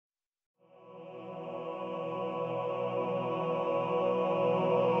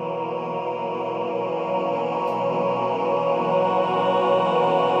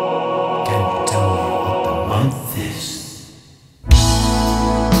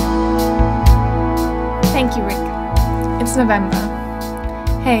Thank you, Rick. It's November.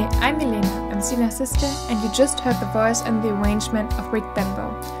 Hey, I'm Milena, I'm Sina's sister, and you just heard the voice and the arrangement of Rick Benbow,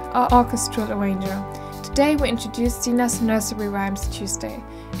 our orchestral arranger. Today we introduce Sina's Nursery Rhymes Tuesday,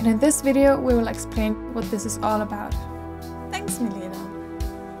 and in this video we will explain what this is all about. Thanks, Milena.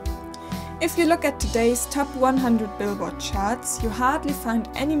 If you look at today's top 100 Billboard charts, you hardly find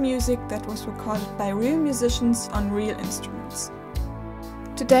any music that was recorded by real musicians on real instruments.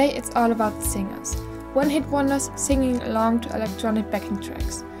 Today it's all about the singers, one-hit wonders singing along to electronic backing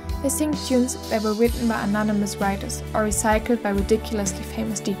tracks. They sing tunes that were written by anonymous writers or recycled by ridiculously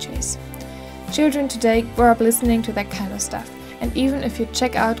famous DJs. Children today grow up listening to that kind of stuff, and even if you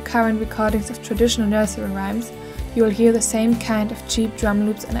check out current recordings of traditional nursery rhymes, you will hear the same kind of cheap drum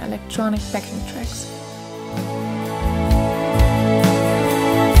loops and electronic backing tracks.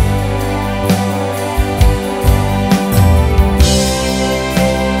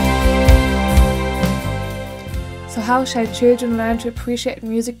 So how shall children learn to appreciate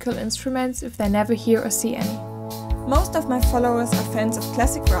musical instruments if they never hear or see any? Most of my followers are fans of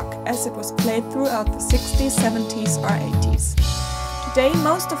classic rock, as it was played throughout the 60s, 70s or 80s. Today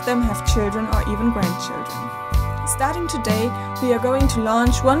most of them have children or even grandchildren. Starting today, we are going to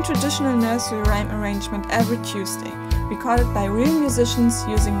launch one traditional nursery rhyme arrangement every Tuesday, recorded by real musicians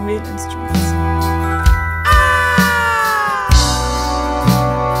using real instruments.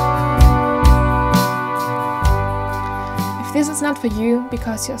 If this is not for you,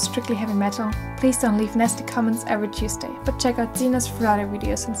 because you're strictly heavy metal, please don't leave nasty comments every Tuesday, but check out Sina's Friday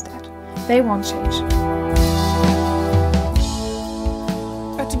videos instead. They won't change.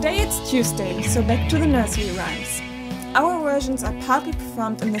 But today it's Tuesday, so back to the nursery rhymes. Our versions are partly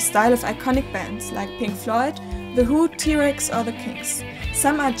performed in the style of iconic bands like Pink Floyd, The Who, T-Rex or The Kinks.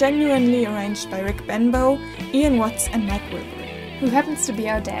 Some are genuinely arranged by Rick Benbow, Ian Watts and Mike Wilbury, who happens to be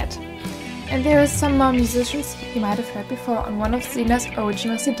our dad. And there are some more musicians you might have heard before on one of Sina's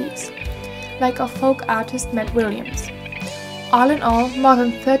original CDs, like our folk artist Matt Williams. All in all, more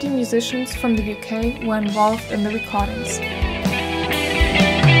than 30 musicians from the UK were involved in the recordings.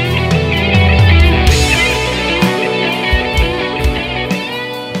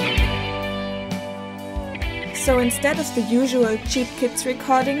 So instead of the usual cheap kids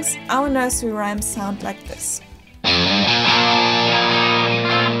recordings, our nursery rhymes sound like this.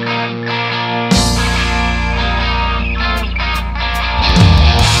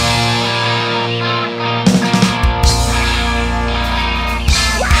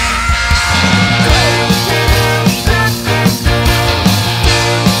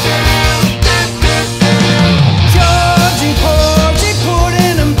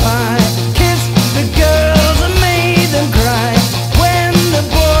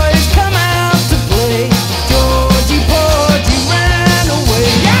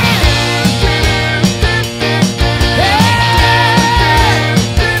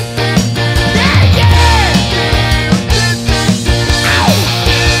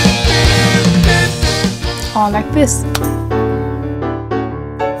 Or like this.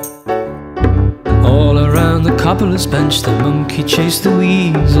 All around the cobbler's bench, the monkey chased the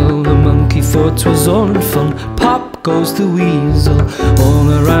weasel. The monkey thought 'twas all in fun. Pop goes the weasel. All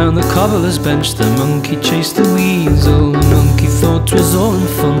around the cobbler's bench, the monkey chased the weasel. The monkey thought 'twas all in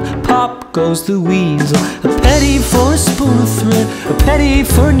fun. Pop goes the weasel. A penny for a spoon of thread, a penny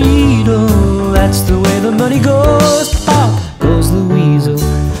for a needle. That's the way the money goes. Pop goes the weasel.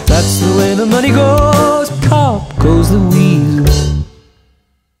 That's the way the money goes. Pop goes the weasel.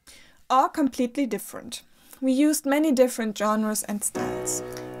 All completely different. We used many different genres and styles.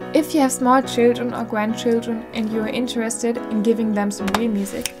 If you have small children or grandchildren and you are interested in giving them some real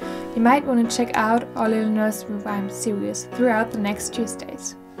music, you might want to check out our little nursery rhyme series throughout the next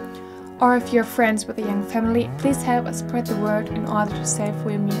Tuesdays. Or if you're friends with a young family, please help us spread the word in order to save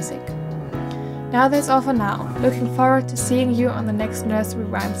real music. Now that's all for now. Looking forward to seeing you on the next Nursery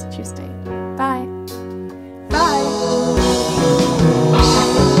Rhymes Tuesday.